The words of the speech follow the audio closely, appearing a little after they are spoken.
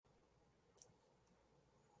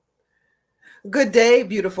Good day,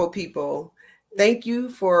 beautiful people. Thank you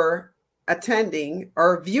for attending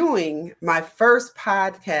or viewing my first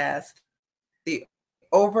podcast, The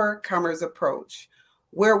Overcomer's Approach,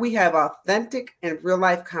 where we have authentic and real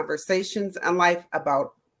life conversations in life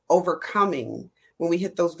about overcoming when we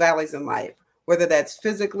hit those valleys in life, whether that's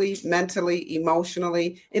physically, mentally,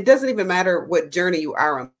 emotionally. It doesn't even matter what journey you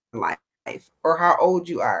are in life or how old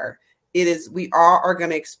you are. We all are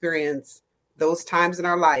going to experience those times in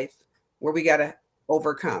our life where we got to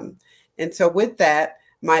overcome. And so, with that,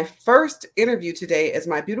 my first interview today is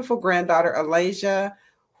my beautiful granddaughter, Alasia,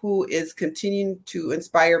 who is continuing to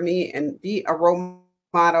inspire me and be a role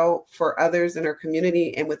model for others in her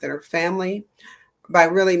community and within her family by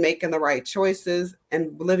really making the right choices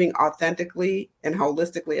and living authentically and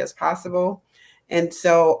holistically as possible. And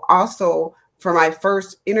so, also for my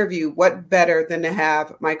first interview, what better than to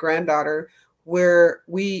have my granddaughter where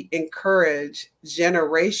we encourage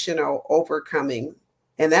generational overcoming.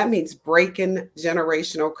 And that means breaking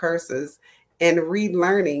generational curses and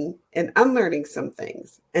relearning and unlearning some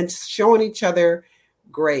things and showing each other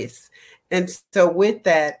grace. And so, with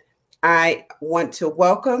that, I want to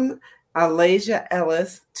welcome Alasia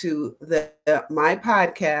Ellis to my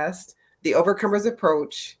podcast, The Overcomer's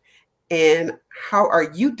Approach. And how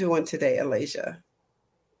are you doing today, Alasia?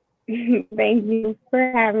 Thank you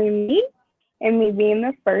for having me and me being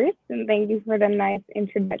the first. And thank you for the nice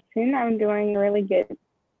introduction. I'm doing really good.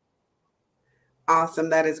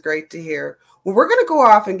 Awesome. That is great to hear. Well, we're going to go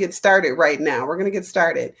off and get started right now. We're going to get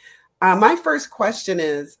started. My first question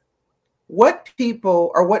is, what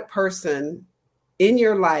people or what person in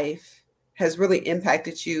your life has really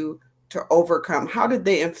impacted you to overcome? How did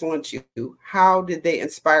they influence you? How did they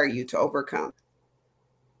inspire you to overcome?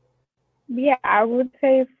 Yeah, I would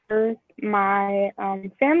say first, my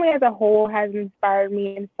family as a whole has inspired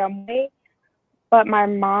me in some way, but my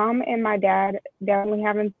mom and my dad definitely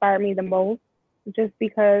have inspired me the most just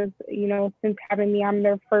because, since having me, I'm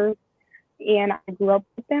their first and I grew up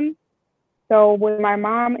with them. So with my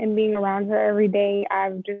mom and being around her every day,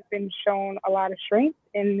 I've just been shown a lot of strength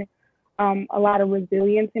and a lot of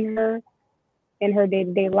resilience in her day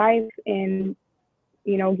to day life, and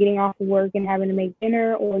getting off of work and having to make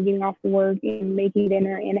dinner, or getting off of work and making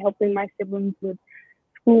dinner and helping my siblings with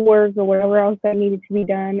schoolwork or whatever else that needed to be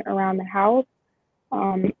done around the house.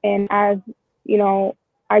 And as you know,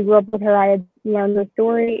 I grew up with her. I had learned her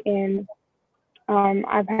story, and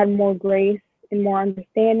I've had more grace and more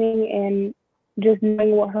understanding, and just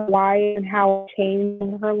knowing what her why is and how it changed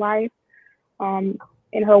in her life. Um,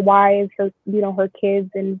 and her why is her kids,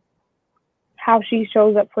 and how she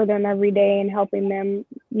shows up for them every day and helping them,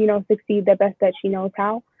 succeed the best that she knows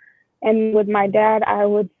how. And with my dad, I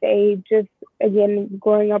would say just again,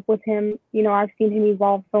 growing up with him, I've seen him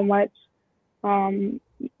evolve so much. Um,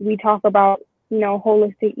 we talk about,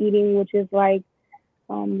 holistic eating, which is like,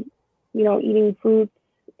 um, eating fruits,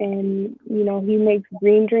 and, he makes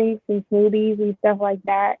green drinks and smoothies and stuff like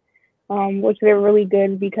that, which they're really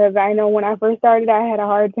good because I know when I first started, I had a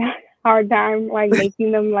hard time like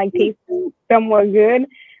making them like taste somewhat good,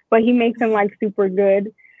 but he makes them like super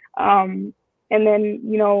good. Um, and then,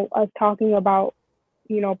 us talking about,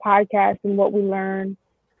 podcasts and what we learn,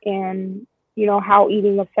 and, how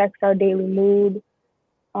eating affects our daily mood,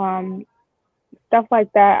 um, stuff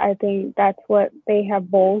like that. I think that's what they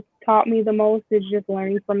have both taught me the most, is just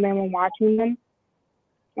learning from them and watching them.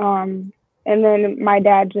 Um, and then my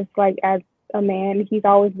dad, just like as a man, he's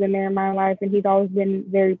always been there in my life, and he's always been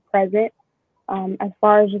very present. As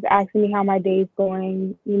far as just asking me how my day's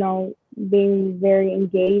going, being very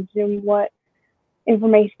engaged in what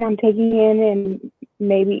information I'm taking in, and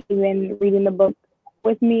maybe even reading the book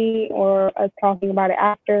with me, or us talking about it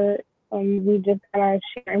after. We just kind of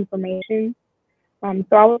share information. So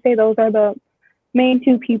I would say those are the main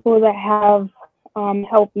two people that have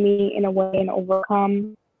helped me in a way and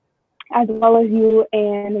overcome, as well as you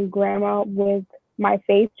and grandma with my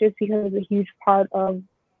faith, just because it's a huge part of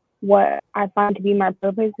what I find to be my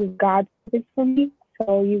purpose, is God's purpose for me.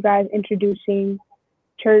 So you guys introducing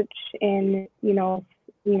church and,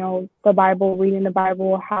 the Bible, reading the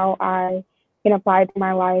Bible, how I can apply it to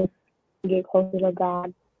my life and get closer to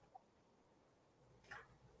God.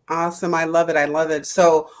 Awesome. I love it. I love it.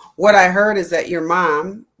 So, what I heard is that your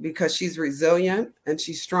mom, because she's resilient and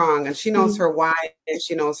she's strong and she knows Mm-hmm. her why and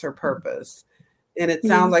she knows her purpose. And it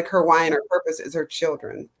sounds Mm-hmm. like her why and her purpose is her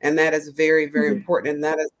children. And that is very, very Mm-hmm. important. And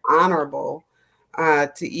that is honorable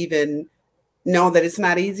to even know that it's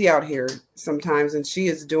not easy out here sometimes. And she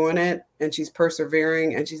is doing it and she's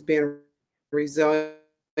persevering and she's being resilient.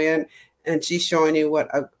 And and she's showing you what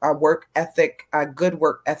a work ethic, a good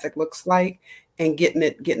work ethic looks like, and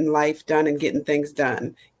getting life done and getting things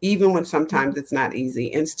done, even when sometimes it's not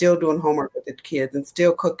easy, and still doing homework with the kids and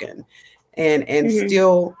still cooking and Mm-hmm.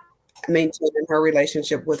 still maintaining her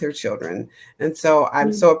relationship with her children. And so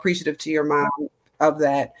I'm so appreciative to your mom of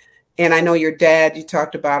that. And I know your dad, you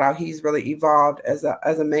talked about how he's really evolved as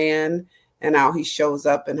a man, and how he shows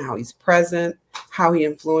up and how he's present, how he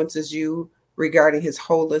influences you regarding his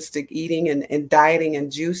holistic eating and dieting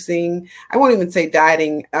and juicing. I won't even say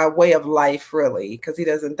dieting, way of life, really, because he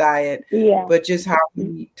doesn't diet, Yeah. but just how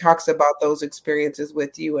he talks about those experiences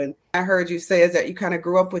with you. And I heard you say is that you kind of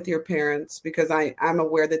grew up with your parents, because I'm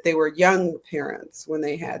aware that they were young parents when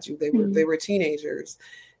they had you. They were teenagers,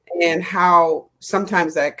 and how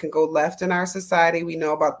sometimes that can go left in our society. We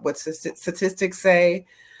know about what statistics say,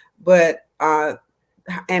 but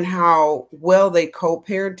and how well they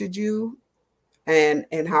co-parented you,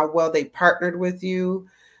 and how well they partnered with you.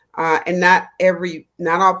 And not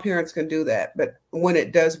all parents can do that, but when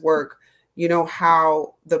it does work, you know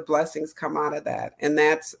how the blessings come out of that. And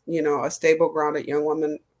that's, a stable, grounded young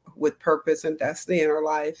woman with purpose and destiny in her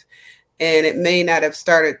life. And it may not have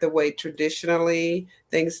started the way traditionally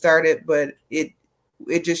things started, but it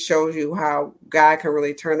just shows you how God can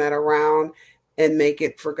really turn that around and make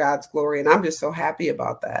it for God's glory. And I'm just so happy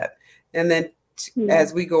about that. And then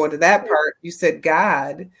as we go into that part, you said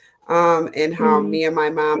God, and how me and my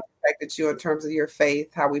mom affected you in terms of your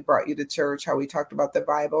faith, how we brought you to church, how we talked about the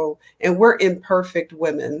Bible. And we're imperfect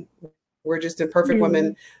women. We're just imperfect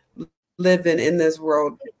women living in this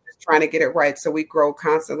world, trying to get it right. So we grow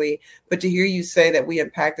constantly. But to hear you say that we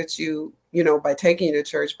impacted you, by taking you to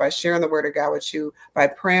church, by sharing the word of God with you, by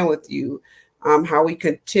praying with you, how we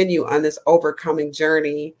continue on this overcoming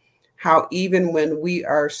journey, how even when we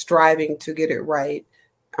are striving to get it right,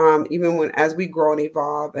 even when as we grow and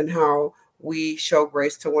evolve, and how we show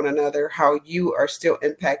grace to one another, how you are still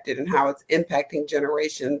impacted and how it's impacting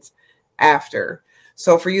generations after.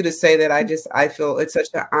 So for you to say that, I feel it's such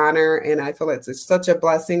an honor, and I feel it's such a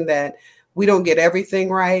blessing that we don't get everything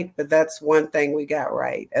right, but that's one thing we got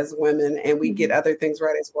right as women, and we get other things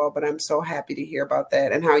right as well. But I'm so happy to hear about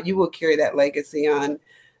that, and how you will carry that legacy on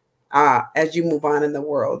as you move on in the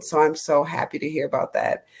world. So I'm so happy to hear about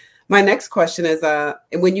that. My next question is,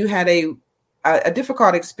 when you had a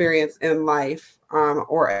difficult experience in life,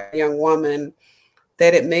 or a young woman,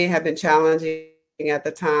 that it may have been challenging at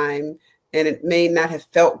the time, and it may not have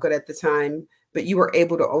felt good at the time, but you were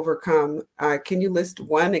able to overcome. Can you list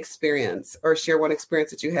one experience or share one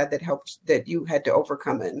experience that you had that you had to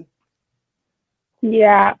overcome in?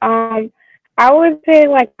 Yeah. I would say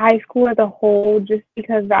like high school as a whole, just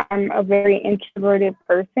because I'm a very introverted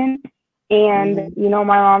person. And, my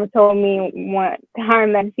mom told me one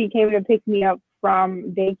time that she came to pick me up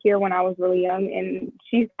from daycare when I was really young, and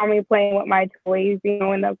she saw me playing with my toys, in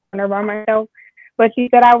the corner by myself. But she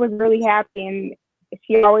said I was really happy, and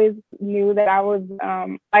she always knew that I was,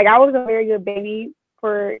 I was a very good baby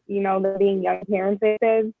for, the being young parents, they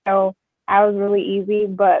said. So I was really easy,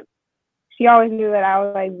 but she always knew that I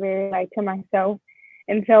was like very like to myself.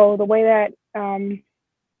 And so the way that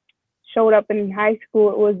showed up in high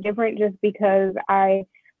school, it was different just because I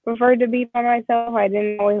preferred to be by myself. I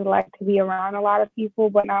didn't always like to be around a lot of people,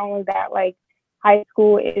 but not only that, like high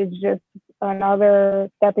school is just another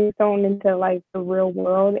stepping stone into like the real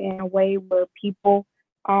world in a way where people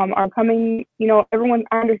are coming, I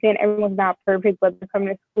understand everyone's not perfect, but they're coming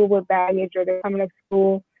to school with baggage, or they're coming to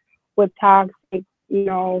school with toxic,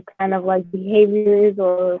 kind of like behaviors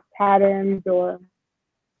or patterns or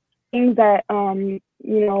things that,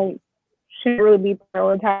 shouldn't really be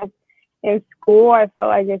prioritized in school. I feel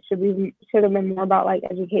like it should have been more about like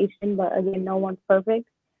education, but again, no one's perfect.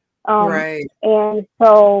 Right. And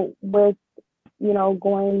so with,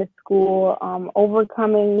 going to school,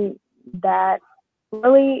 overcoming that,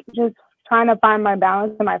 really just trying to find my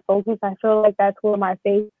balance and my focus. I feel like that's where my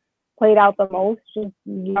faith played out the most, just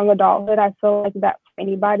young adulthood. I feel like that for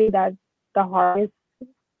anybody, that's the hardest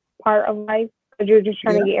part of life, because you're just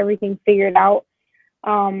trying to get everything figured out.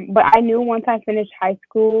 But I knew once I finished high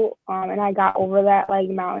school, and I got over that like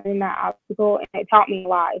mountain, that obstacle, and it taught me a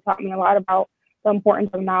lot. It taught me a lot about the importance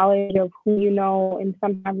of knowledge, of who you know, and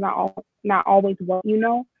sometimes not always what you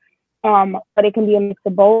know. But it can be a mix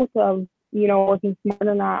of both, of working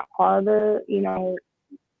smarter, not harder.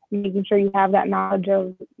 Making sure you have that knowledge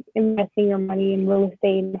of investing your money in real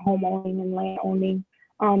estate and home owning and land owning,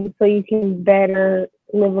 so you can better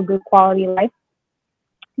live a good quality life.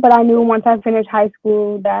 But I knew once I finished high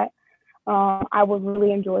school that I would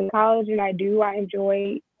really enjoy college, and I do. I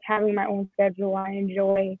enjoy having my own schedule. I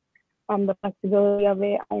enjoy the flexibility of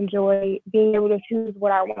it. I enjoy being able to choose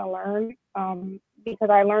what I want to learn, because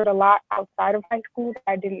I learned a lot outside of high school that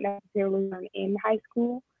I didn't necessarily learn in high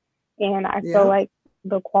school. And I feel Yeah. like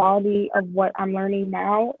the quality of what I'm learning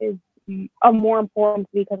now is of more importance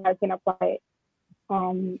because I can apply it,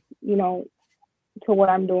 you know, to what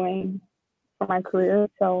I'm doing for my career.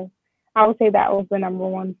 So I would say that was the number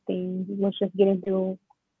one thing, was just getting through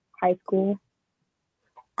high school.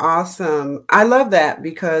 Awesome. I love that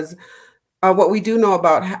because what we do know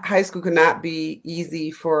about high school cannot be easy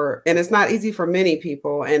for, and it's not easy for many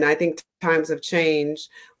people. And I think times have changed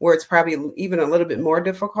where it's probably even a little bit more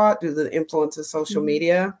difficult due to the influence of social Mhm.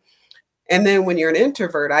 media. And then when you're an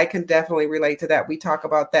introvert, I can definitely relate to that. We talk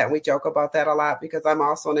about that and we joke about that a lot because I'm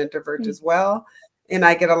also an introvert Mhm. as well. And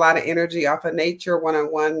I get a lot of energy off of nature,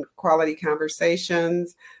 one-on-one quality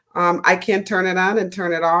conversations. I can turn it on and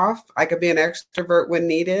turn it off. I could be an extrovert when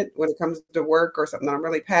needed, when it comes to work or something that I'm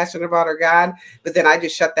really passionate about or God, but then I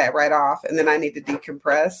just shut that right off. And then I need to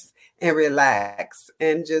decompress and relax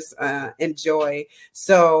and just enjoy.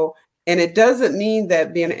 So, and it doesn't mean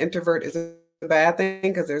that being an introvert is a bad thing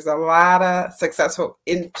because there's a lot of successful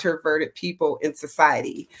introverted people in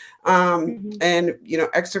society. Mhm. And, you know,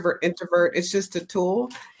 extrovert, introvert, it's just a tool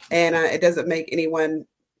and it doesn't make anyone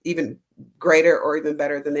even greater or even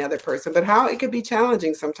better than the other person. But how it could be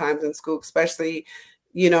challenging sometimes in school, especially,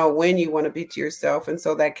 you know, when you want to be to yourself. And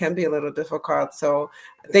so that can be a little difficult. So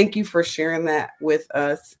thank you for sharing that with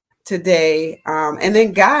us today. And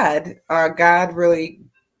then God really,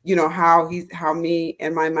 you know, how me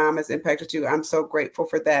and my mom has impacted you. I'm so grateful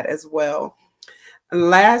for that as well.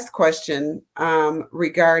 Last question,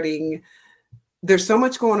 regarding, there's so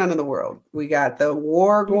much going on in the world. We got the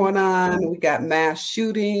war Mhm. going on, we got mass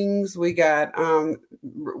shootings, we got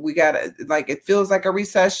like, it feels like a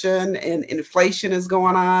recession, and inflation is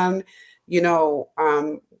going on, you know,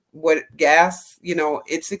 what gas, you know,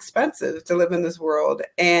 it's expensive to live in this world,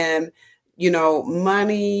 and you know,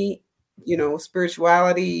 money, you know,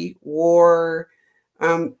 spirituality, war,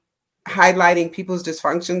 um highlighting people's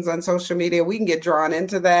dysfunctions on social media. We can get drawn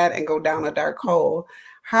into that and go down a dark hole.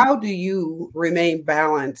 How do you remain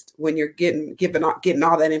balanced when you're getting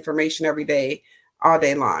all that information every day, all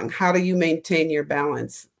day long? How do you maintain your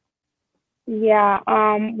balance? Yeah.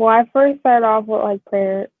 Well, I first started off with like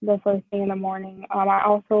prayer the first thing in the morning. I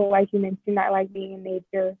also, like you mentioned, I like being in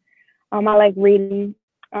nature. I like reading.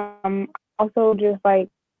 Also just like,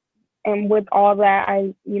 and with all that,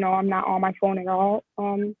 I'm not on my phone at all.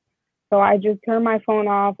 So I just turn my phone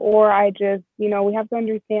off, or I just, we have to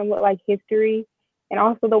understand what like history and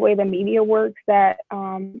also the way the media works, that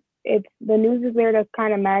it's the news is there to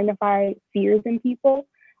kind of magnify fears in people.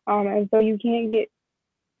 And so you can't get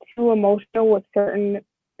too emotional with certain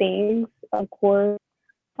things. Of course,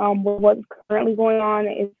 with what's currently going on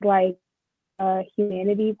is like a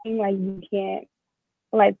humanity thing. Like you can't,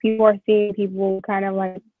 like people are seeing people kind of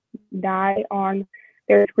like die on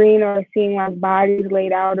their screen, or seeing like bodies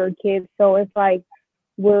laid out, or kids. So it's like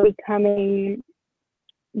we're becoming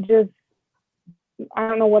just, I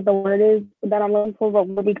don't know what the word is that I'm looking for, but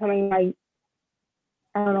we're becoming like,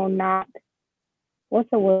 I don't know, not, what's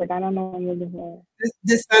the word? I don't know what I'm looking for.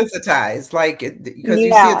 Desensitized, like because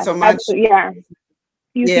you see it Yeah, so much. that's, yeah.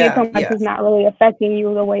 You see it Yeah, so much, yeah. it's not really affecting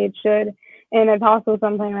you the way it should. And it's also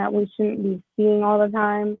something that we shouldn't be seeing all the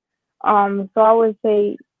time. So I would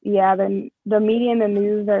say, yeah, the media and the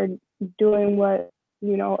news are doing what,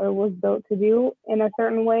 it was built to do in a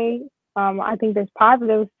certain way. I think there's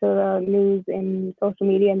positives to the news and social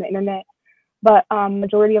media and the internet, but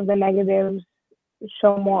majority of the negatives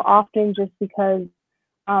show more often, just because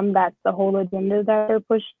that's the whole agenda that they're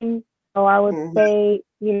pushing. So I would Mhm. say,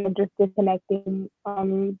 just disconnecting,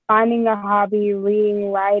 finding a hobby,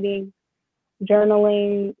 reading, writing,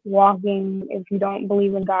 journaling, walking. If you don't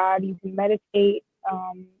believe in God, you can meditate,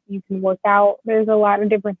 you can work out. There's a lot of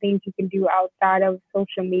different things you can do outside of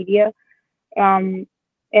social media. Um,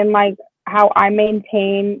 and like how I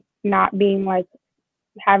maintain not being like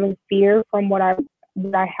having fear from what I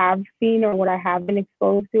have seen or what I have been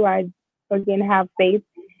exposed to. I again have faith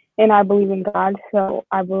and I believe in God. So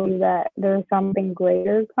I believe that there's something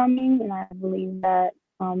greater coming, and I believe that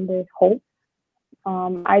there's hope.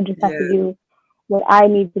 I just have to Yeah. do what I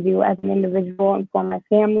need to do as an individual and for my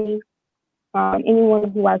family,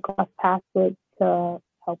 anyone who I cross paths with, to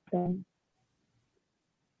help them.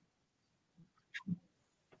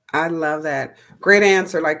 I love that. Great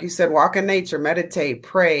answer. Like you said, walk in nature, meditate,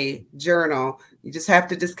 pray, journal. You just have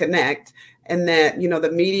to disconnect. And that, you know,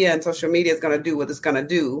 the media and social media is going to do what it's going to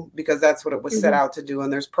do because that's what it was set Hmm. out to do.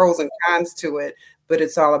 And there's pros and cons to it. but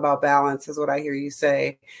it's all about balance, is what I hear you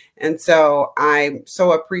say. And so I'm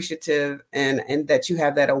so appreciative and that you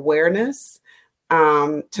have that awareness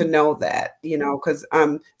to know that, because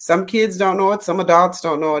some kids don't know it, some adults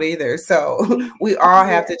don't know it either. So we all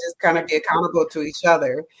have to just kind of be accountable to each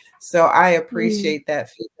other. So I appreciate that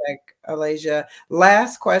feedback, Alasia.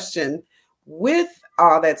 Last question. With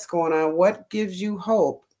all that's going on, what gives you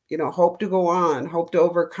hope? Hope to go on, hope to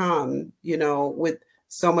overcome, with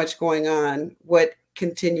so much going on, what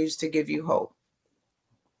continues to give you hope?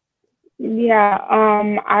 Yeah,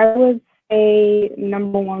 I would say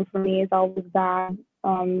number one for me is always God.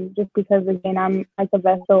 Just because again, I'm like a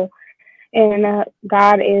vessel, and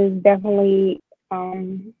God is definitely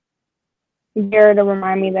there to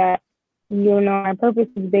remind me that my purpose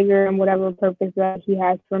is bigger, and whatever purpose that He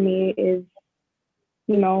has for me is,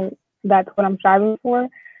 that's what I'm striving for.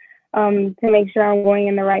 To make sure I'm going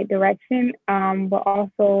in the right direction. But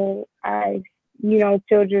also,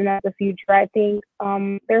 children as the future. I think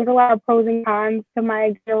there's a lot of pros and cons to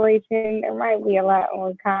my generation. There might be a lot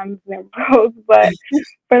more cons than pros, but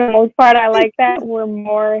for the most part, I like that we're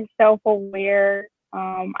more self-aware.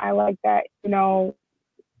 I like that, the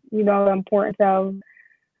importance of,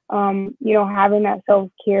 having that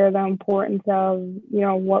self-care, the importance of,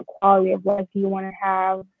 what quality of life you want to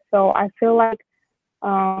have. So I feel like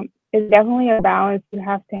it's definitely a balance you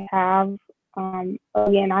have to have.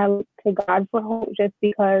 Again, I look to God for hope just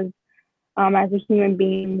because as a human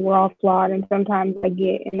being, we're all flawed, and sometimes I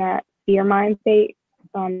get in that fear mindset.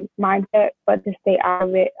 But to stay out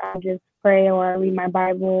of it, I just pray or I read my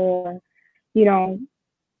Bible, or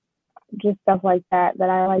just stuff like that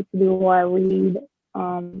I like to do, or I read.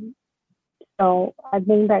 So I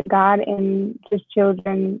think that God and just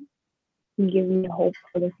children give me hope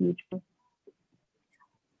for the future.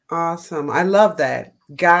 Awesome. I love that.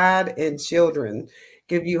 God and children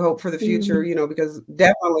give you hope for the future, because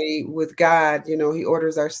definitely with God, He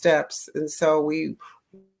orders our steps. And so we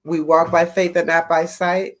walk by faith and not by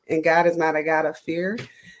sight. And God is not a God of fear.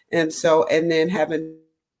 And then having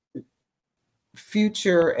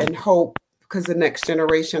future and hope because the next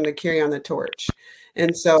generation to carry on the torch.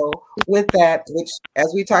 And so with that, which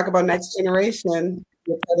as we talk about next generation,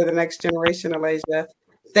 you're part of the next generation, Alasia.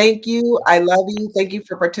 Thank you. I love you. Thank you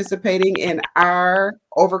for participating in our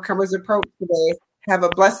Overcomers Approach today. Have a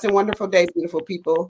blessed and wonderful day, beautiful people.